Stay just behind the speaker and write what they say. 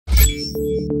Thank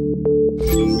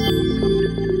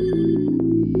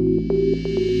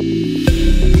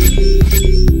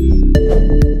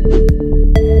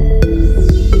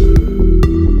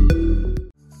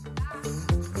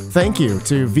you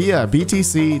to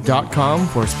Viabtc.com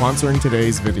for sponsoring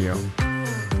today's video.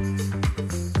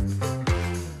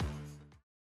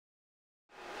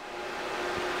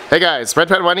 Hey guys, Red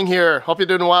Pet Mining here. Hope you're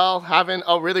doing well, having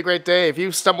a really great day. If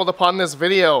you've stumbled upon this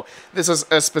video, this is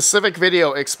a specific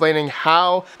video explaining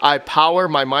how I power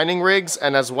my mining rigs,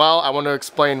 and as well I want to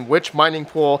explain which mining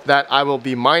pool that I will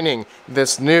be mining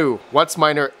this new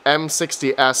Whatsminer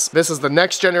M60S. This is the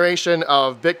next generation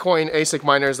of Bitcoin ASIC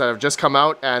miners that have just come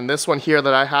out, and this one here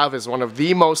that I have is one of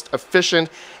the most efficient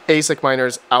ASIC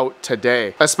miners out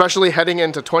today, especially heading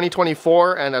into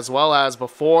 2024 and as well as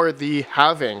before the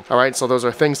halving. Alright, so those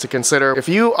are things to consider. If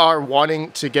you are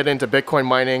wanting to get into Bitcoin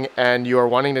mining and you are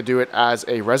wanting to do it as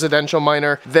a residential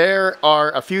miner, there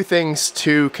are a few things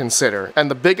to consider.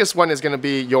 And the biggest one is going to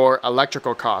be your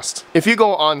electrical cost. If you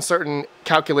go on certain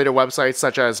calculator websites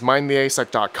such as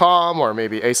minetheasic.com or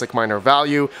maybe ASIC Miner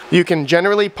Value, you can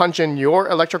generally punch in your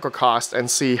electrical cost and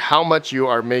see how much you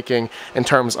are making in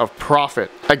terms of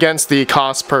profit against the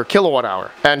cost per kilowatt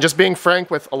hour. And just being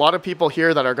frank with a lot of people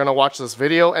here that are going to watch this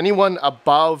video, anyone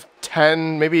above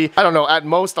 10, maybe, I don't know, at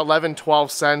most 11,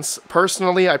 12 cents.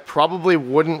 Personally, I probably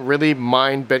wouldn't really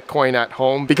mine Bitcoin at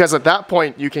home because at that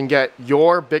point you can get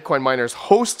your Bitcoin miners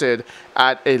hosted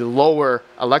at a lower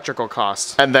electrical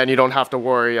cost. And then you don't have to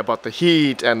worry about the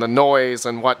heat and the noise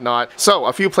and whatnot. So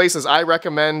a few places I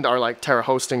recommend are like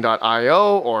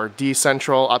terrahosting.io or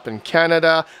Decentral up in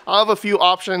Canada. I'll have a few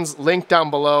options linked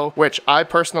down below, which I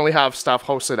personally have stuff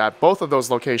hosted at both of those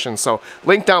locations. So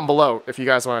link down below if you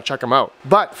guys want to check them out.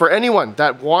 But for anyone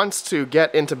that wants to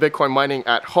get into Bitcoin mining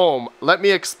at home, let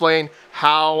me explain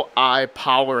how I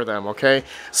power them, okay?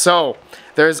 So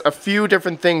there's a few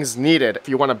different things needed if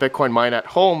you want to Bitcoin mine at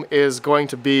home is going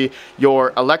to be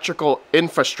your electrical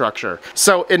infrastructure.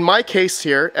 So in my case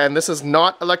here, and this is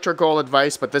not electrical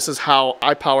advice, but this is how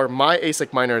I power my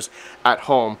ASIC miners at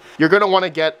home. You're going to want to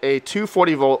get a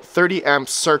 240 volt 30 amp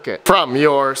circuit from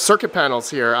your circuit panels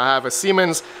here. I have a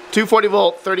Siemens 240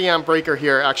 volt 30 amp breaker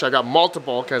here. Actually, I got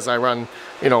multiple because I run,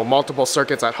 you know, multiple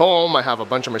circuits at home. I have a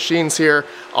bunch of machines here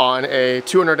on a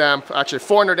 200 amp, actually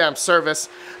 400 amp service,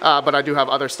 but I do have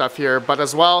other stuff here. But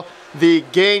as well, the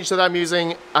gauge that I'm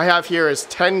using, I have here is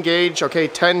 10 gauge, okay,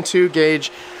 10 2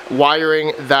 gauge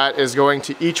wiring that is going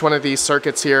to each one of these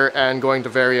circuits here and going to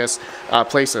various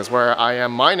places where I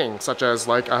am mining, such as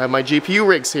like I have my GPU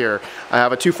rigs here. I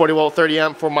have a 240 volt 30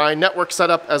 amp for my network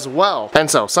setup as well.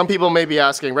 And so some people may be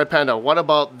asking, Red Panda, what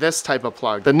about this type of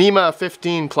plug? The NEMA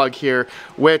 15 plug here,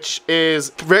 which is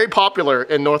very popular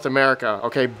in North America,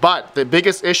 okay? But the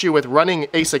biggest issue with running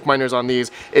ASIC miners on these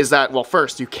is that, well,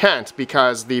 first, you can't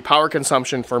because the power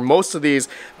consumption for most of these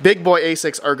big boy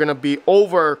ASICs are gonna be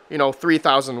over, you know,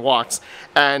 3,000 watts.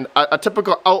 And a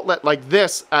typical outlet like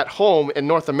this at home in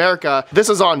North America, this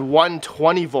is on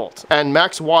 120 volt. And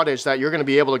max wattage that you're gonna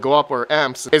be able to go up, or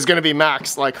amps, is gonna be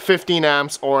max like 15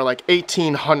 amps or like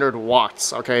 1800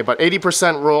 watts, okay? But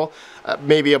 80% rule,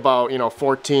 maybe about, you know,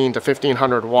 14 to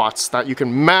 1500 watts that you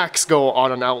can max go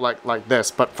on an outlet like this.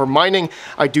 But for mining,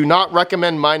 I do not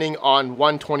recommend mining on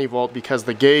 120 volt because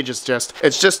the gauge is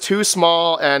it's just too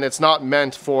small and it's not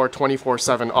meant for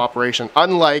 24/7 operation,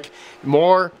 unlike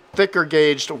more thicker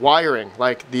gauged wiring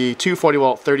like the 240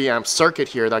 volt 30 amp circuit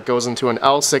here that goes into an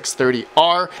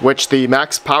L630R, which the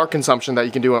max power consumption that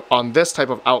you can do on this type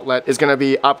of outlet is going to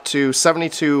be up to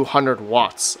 7200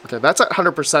 watts. Okay, that's at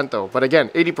 100% though, but again,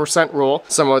 80% rule,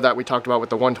 similar that we talked about with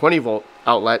the 120 volt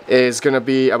outlet, is going to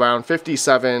be around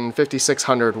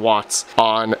 5600 watts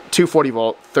on 240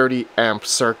 volt 30 amp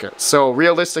circuit. So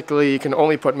realistically, you can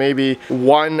only put maybe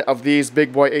one of these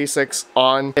big boy ASICs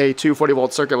on a 240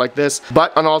 volt circuit like this.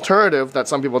 But an alternative that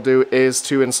some people do is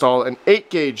to install an 8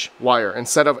 gauge wire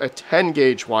instead of a 10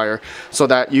 gauge wire, so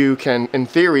that you can, in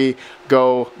theory,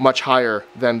 go much higher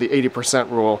than the 80%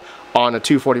 rule on a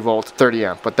 240 volt 30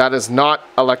 amp, but that is not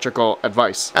electrical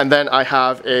advice. And then I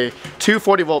have a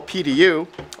 240 volt PDU,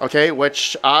 okay,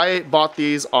 which I bought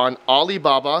these on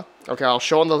Alibaba. Okay, I'll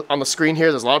show on the screen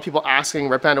here. There's a lot of people asking,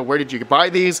 Red Panda, where did you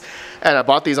buy these? And I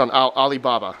bought these on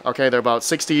Alibaba. Okay, they're about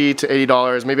 $60 to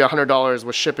 $80, maybe $100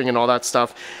 with shipping and all that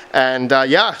stuff. And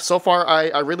yeah, so far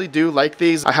I really do like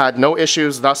these. I had no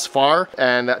issues thus far,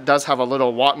 and that does have a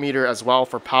little watt meter as well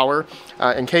for power.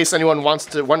 In case anyone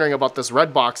wondering about this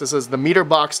red box, this is the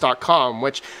meterbox.com,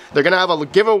 which they're gonna have a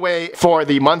giveaway for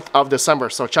the month of December.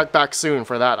 So check back soon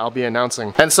for that. I'll be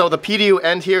announcing. And so the PDU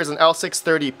end here is an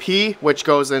L630P, which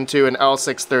goes into an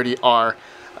L630R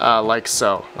like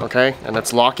so, okay? And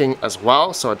it's locking as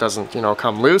well, so it doesn't, you know,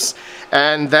 come loose.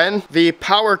 And then the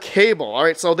power cable. All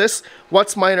right, so this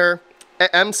Whatsminer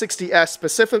M60S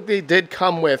specifically did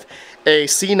come with a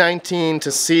C19 to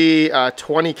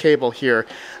C20 cable here,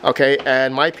 okay,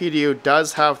 and my PDU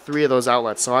does have 3 of those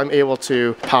outlets, so I'm able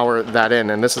to power that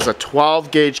in. And this is a 12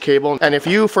 gauge cable. And if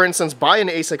you, for instance, buy an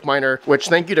ASIC miner, which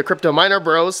thank you to Crypto Miner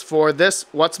Bros for this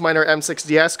Whatsminer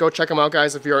M60S, go check them out,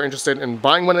 guys, if you're interested in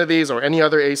buying one of these or any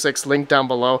other ASICs, link down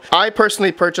below. I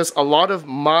personally purchase a lot of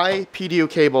my PDU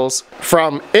cables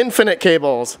from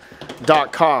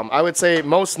infinitecables.com. I would say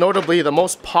most notably the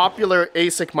most popular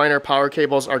ASIC miner power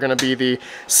cables are going to be the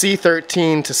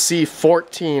C13 to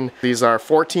C14. These are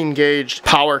 14 gauge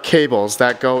power cables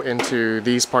that go into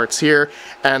these parts here,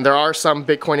 and there are some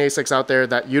Bitcoin ASICs out there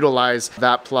that utilize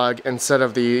that plug instead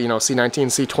of the, you know, C19,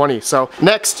 C20. So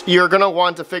next, you're going to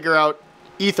want to figure out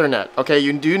Ethernet. Okay,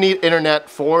 you do need internet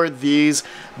for these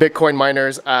Bitcoin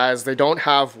miners as they don't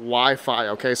have Wi-Fi.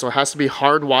 Okay, so it has to be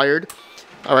hardwired.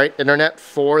 All right, internet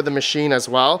for the machine as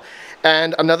well.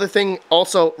 And another thing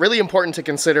also really important to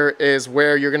consider is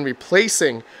where you're going to be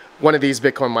placing one of these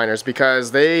Bitcoin miners,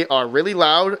 because they are really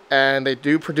loud and they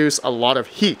do produce a lot of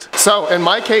heat. So in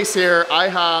my case here, I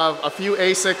have a few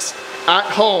ASICs at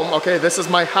home. Okay, this is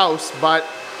my house, but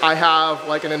I have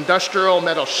like an industrial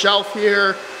metal shelf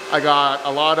here. I got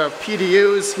a lot of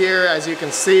PDUs here, as you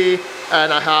can see,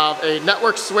 and I have a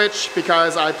network switch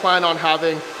because I plan on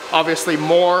having obviously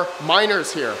more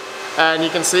miners here. And you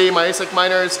can see my ASIC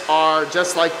miners are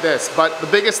just like this, but the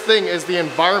biggest thing is the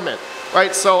environment,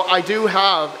 right? So I do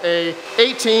have a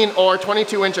 18 or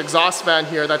 22 inch exhaust fan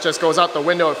here that just goes out the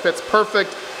window. It fits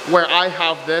perfect where I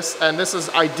have this, and this is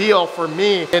ideal for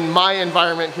me in my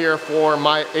environment here for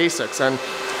my ASICs. And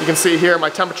you can see here my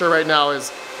temperature right now is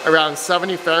around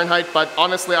 70 Fahrenheit, but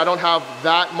honestly I don't have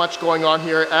that much going on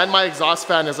here, and my exhaust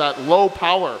fan is at low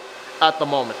power at the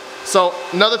moment. So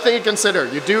another thing to consider,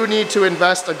 you do need to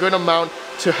invest a good amount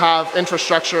to have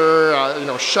infrastructure, you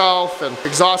know, shelf and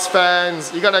exhaust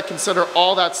fans. You gotta consider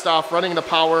all that stuff, running the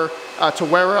power to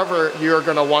wherever you're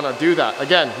gonna wanna do that.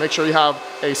 Again, make sure you have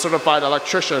a certified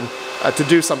electrician to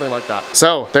do something like that.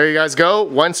 So there you guys go.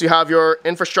 Once you have your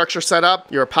infrastructure set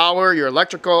up, your power, your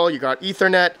electrical, you got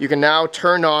Ethernet, you can now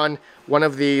turn on one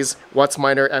of these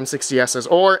Whatsminer M60Ss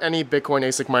or any Bitcoin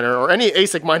ASIC miner, or any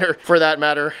ASIC miner for that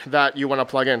matter, that you want to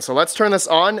plug in. So let's turn this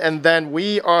on, and then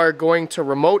we are going to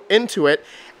remote into it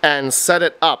and set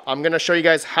it up. I'm going to show you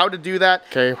guys how to do that.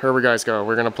 Okay, here we guys go.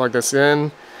 We're going to plug this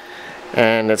in,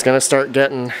 and it's going to start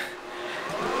getting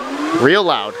real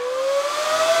loud.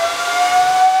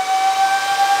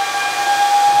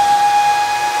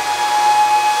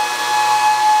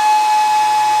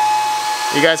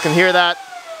 You guys can hear that.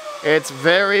 It's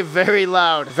very, very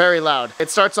loud, very loud. It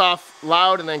starts off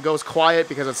loud and then goes quiet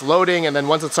because it's loading, and then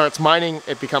once it starts mining,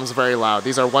 it becomes very loud.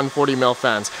 These are 140 mil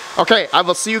fans. Okay, I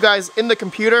will see you guys in the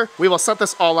computer. We will set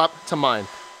this all up to mine.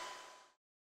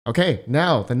 Okay,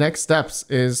 now the next steps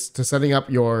is to setting up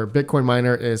your Bitcoin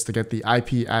miner is to get the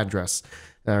IP address.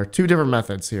 There are 2 different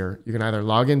methods here. You can either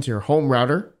log into your home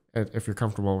router, if you're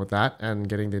comfortable with that, and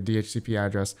getting the DHCP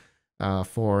address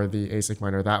for the ASIC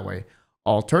miner that way.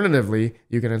 Alternatively,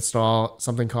 you can install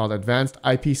something called Advanced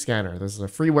IP Scanner. This is a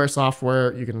freeware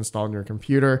software you can install on your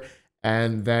computer,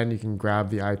 and then you can grab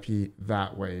the IP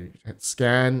that way. Hit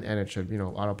scan, and it should, you know,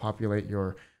 auto-populate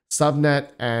your subnet,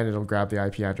 and it'll grab the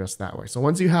IP address that way. So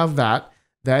once you have that,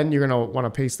 then you're going to want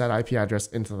to paste that IP address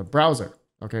into the browser,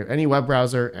 okay, any web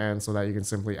browser, and so that you can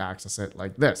simply access it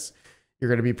like this. You're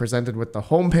going to be presented with the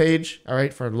home page, all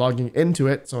right, for logging into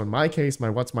it. So in my case, my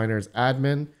Whatsminer is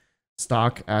admin,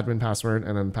 stock admin password,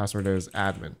 and then the password is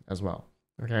admin as well.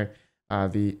 Okay,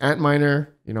 the Antminer,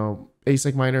 you know,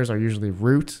 ASIC miners are usually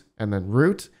root and then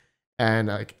root, and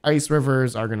like Ice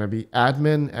Rivers are going to be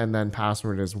admin, and then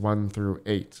password is 1 through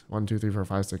 8, 1 2 3 4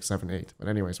 5 6 7 8. But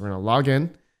anyways, we're going to log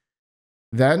in.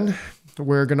 Then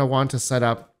we're going to want to set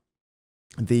up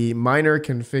the miner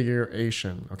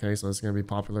configuration. Okay, so it's going to be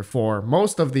popular for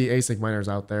most of the ASIC miners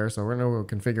out there. So we're going to go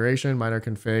configuration, miner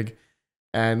config.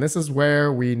 And this is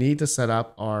where we need to set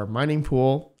up our mining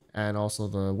pool and also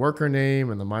the worker name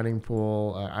and the mining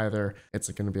pool. Either it's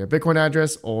going to be a Bitcoin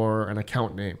address or an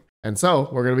account name. And so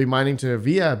we're going to be mining to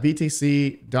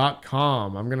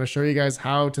Viabtc.com. I'm going to show you guys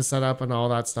how to set up and all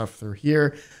that stuff through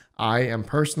here. I am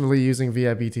personally using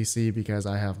Viabtc because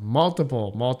I have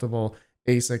multiple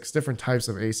ASICs, different types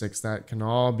of ASICs that can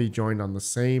all be joined on the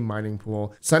same mining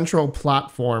pool, central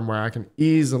platform where I can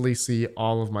easily see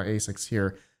all of my ASICs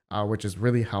here which is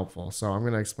really helpful. So I'm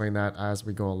going to explain that as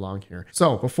we go along here.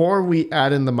 So before we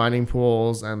add in the mining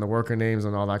pools and the worker names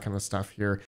and all that kind of stuff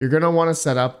here, you're going to want to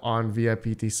set up on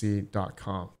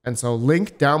viabtc.com. And so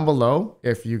link down below,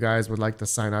 if you guys would like to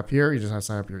sign up here, you just have to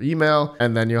sign up your email,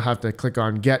 and then you'll have to click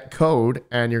on get code,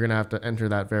 and you're going to have to enter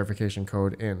that verification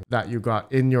code in that you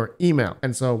got in your email.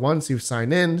 And so once you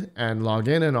sign in and log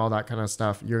in and all that kind of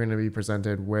stuff, you're going to be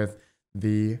presented with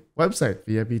the website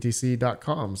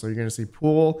viabtc.com. So you're going to see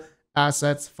pool,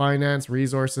 assets, finance,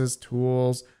 resources,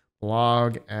 tools,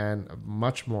 blog, and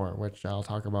much more, which I'll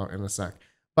talk about in a sec.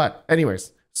 But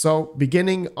anyways, so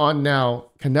beginning on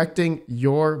now, connecting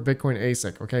your Bitcoin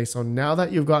ASIC. Okay, so now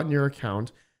that you've gotten your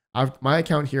account, my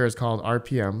account here is called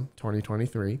RPM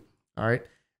 2023. All right,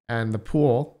 and the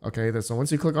pool. Okay, so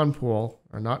once you click on pool,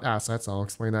 or not assets, I'll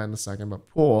explain that in a second, but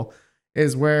pool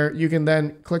is where you can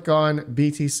then click on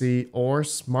BTC or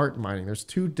smart mining. There's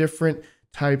two different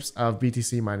types of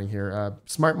BTC mining here.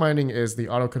 Smart mining is the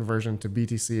auto conversion to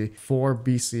BTC for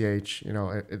BCH. You know,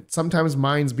 it sometimes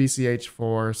mines BCH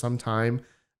for some time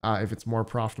if it's more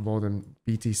profitable than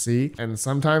BTC. And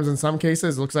sometimes in some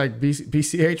cases, it looks like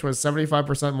BCH was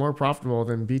 75% more profitable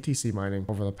than BTC mining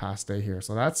over the past day here.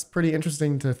 So that's pretty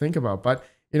interesting to think about. But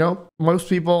you know, most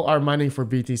people are mining for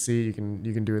BTC. You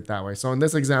can do it that way. So in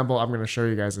this example, I'm going to show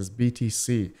you guys is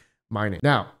BTC mining.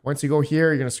 Now, once you go here,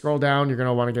 you're going to scroll down. You're going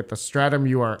to want to get the Stratum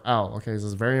URL. Okay, this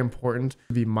is very important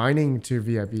to be mining to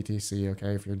Viabtc.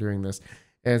 Okay, if you're doing this,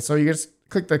 and so you just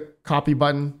click the copy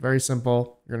button. Very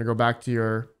simple. You're going to go back to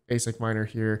your ASIC miner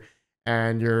here,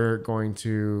 and you're going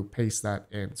to paste that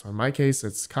in. So in my case,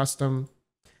 it's custom,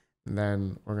 and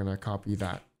then we're going to copy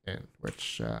that in,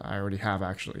 which I already have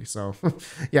actually. So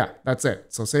yeah, that's it.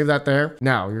 So save that there.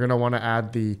 Now you're going to want to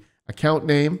add the account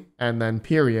name and then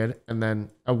period and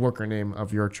then a worker name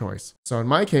of your choice. So in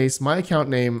my case, my account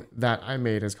name that I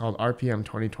made is called RPM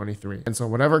 2023. And so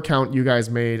whatever account you guys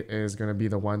made is going to be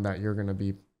the one that you're going to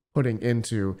be putting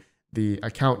into the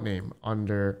account name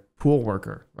under pool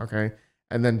worker. Okay.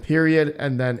 And then period,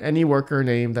 and then any worker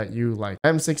name that you like.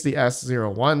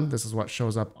 M60S01, this is what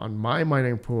shows up on my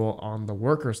mining pool on the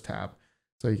workers tab.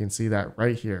 So you can see that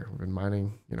right here. We've been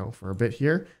mining, you know, for a bit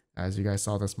here, as you guys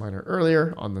saw this miner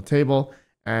earlier on the table,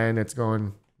 and it's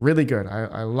going really good.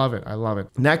 I love it. I love it.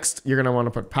 Next, you're going to want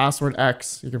to put password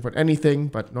X. You can put anything,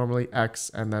 but normally X.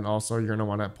 And then also you're going to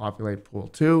want to populate pool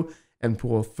 2 and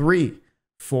pool 3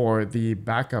 for the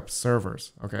backup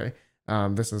servers. Okay.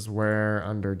 This is where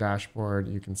under dashboard,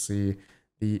 you can see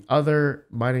the other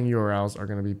mining URLs are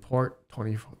going to be port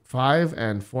 25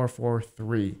 and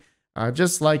 443,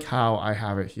 just like how I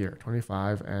have it here,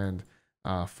 25 and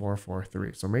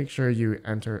 443. So make sure you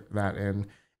enter that in,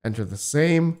 enter the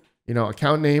same, you know,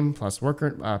 account name plus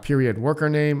worker, period worker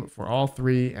name for all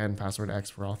three and password X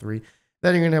for all three.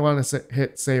 Then you're going to want to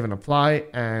hit save and apply,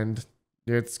 and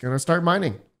it's going to start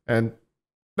mining. And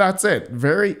that's it.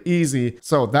 Very easy.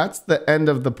 So that's the end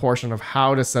of the portion of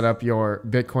how to set up your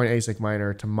Bitcoin ASIC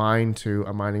miner to mine to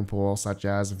a mining pool such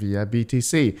as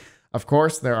Viabtc. Of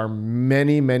course, there are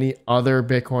many other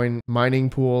Bitcoin mining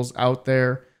pools out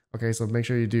there. Okay, so make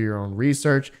sure you do your own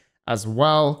research as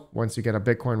well. Once you get a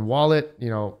Bitcoin wallet, you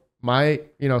know, my,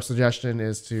 suggestion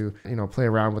is to, play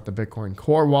around with the Bitcoin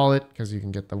Core wallet, because you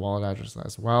can get the wallet address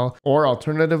as well. Or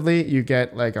alternatively, you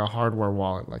get like a hardware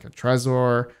wallet, like a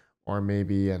Trezor, or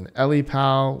maybe an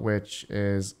EliPal, which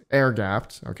is air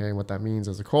gapped. Okay, what that means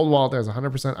is a cold wallet that is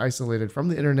 100% isolated from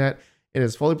the internet. It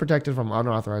is fully protected from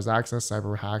unauthorized access,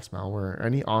 cyber hacks, malware, or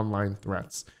any online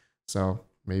threats. So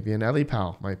maybe an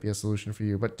EliPal might be a solution for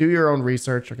you, but do your own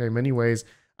research. Okay, many ways.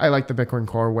 I like the Bitcoin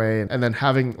Core way, and then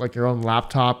having like your own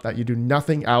laptop that you do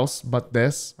nothing else but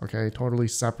this. Okay, totally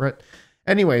separate.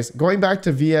 Anyways, going back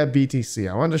to Viabtc,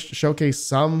 I wanted to showcase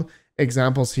some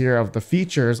examples here of the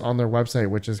features on their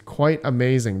website, which is quite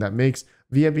amazing. That makes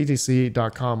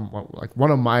Viabtc.com like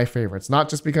one of my favorites, not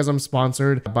just because I'm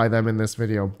sponsored by them in this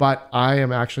video, but I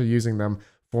am actually using them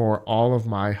for all of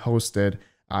my hosted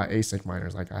ASIC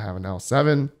miners. Like I have an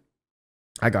L7,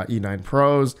 I got E9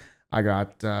 Pros, I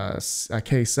got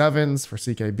K7s for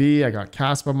CKB, I got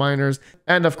Caspa miners,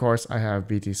 and of course I have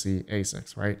BTC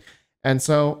ASICs, right? And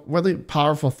so really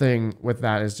powerful thing with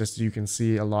that is just you can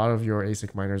see a lot of your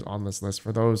ASIC miners on this list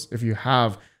for those if you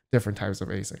have different types of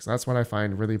ASICs. That's what I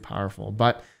find really powerful.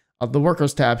 But the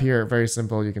workers tab here, very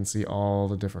simple. You can see all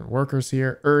the different workers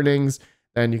here, earnings,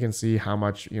 then you can see how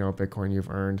much Bitcoin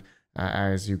you've earned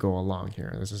as you go along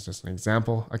here. This is just an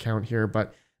example account here,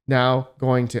 but now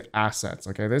going to assets.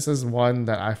 Okay, this is one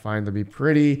that I find to be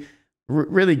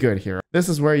really good here. This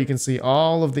is where you can see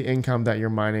all of the income that you're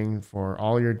mining for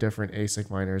all your different ASIC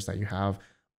miners that you have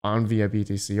on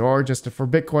Viabtc, or just for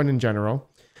Bitcoin in general.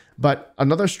 But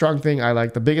another strong thing I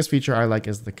like, the biggest feature I like,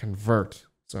 is the convert.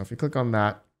 So if you click on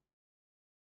that,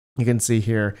 you can see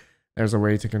here, there's a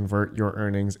way to convert your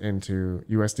earnings into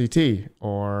USDT.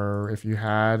 Or if you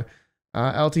had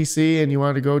LTC and you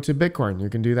wanted to go to Bitcoin, you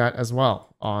can do that as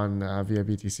well on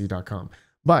Viabtc.com.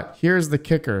 But here's the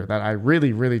kicker that I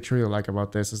really, really, truly like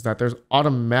about this, is that there's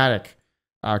automatic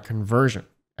conversion.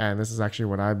 And this is actually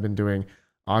what I've been doing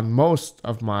on most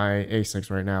of my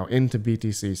ASICs right now into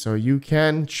BTC. So you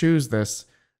can choose this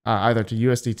either to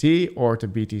USDT or to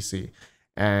BTC.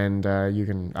 And you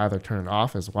can either turn it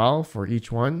off as well for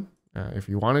each one if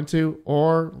you wanted to,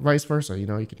 or vice versa. You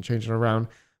know, you can change it around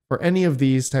for any of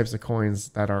these types of coins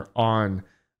that are on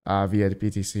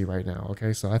Viabtc right now.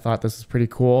 Okay, so I thought this is pretty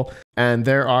cool. And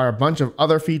there are a bunch of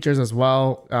other features as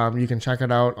well. You can check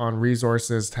it out on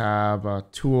resources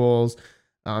tab, tools,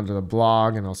 under the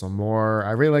blog, and also more.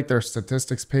 I really like their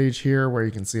statistics page here, where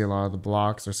you can see a lot of the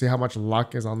blocks or see how much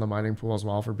luck is on the mining pool as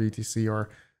well for BTC, or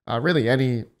really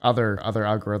any other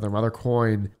algorithm, other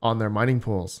coin on their mining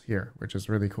pools here, which is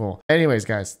really cool. Anyways,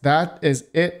 guys, that is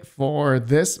it for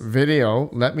this video.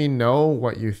 Let me know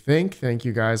what you think. Thank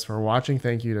you guys for watching.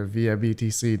 Thank you to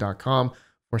Viabtc.com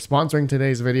for sponsoring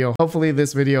today's video. Hopefully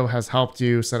this video has helped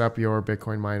you set up your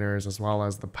Bitcoin miners as well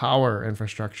as the power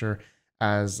infrastructure,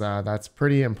 as that's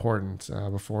pretty important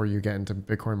before you get into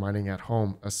Bitcoin mining at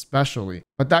home, especially.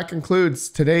 But that concludes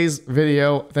today's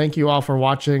video. Thank you all for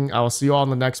watching. I will see you all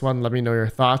in the next one. Let me know your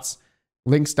thoughts.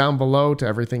 Links down below to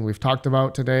everything we've talked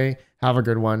about today. Have a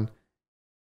good one,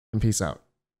 and peace out.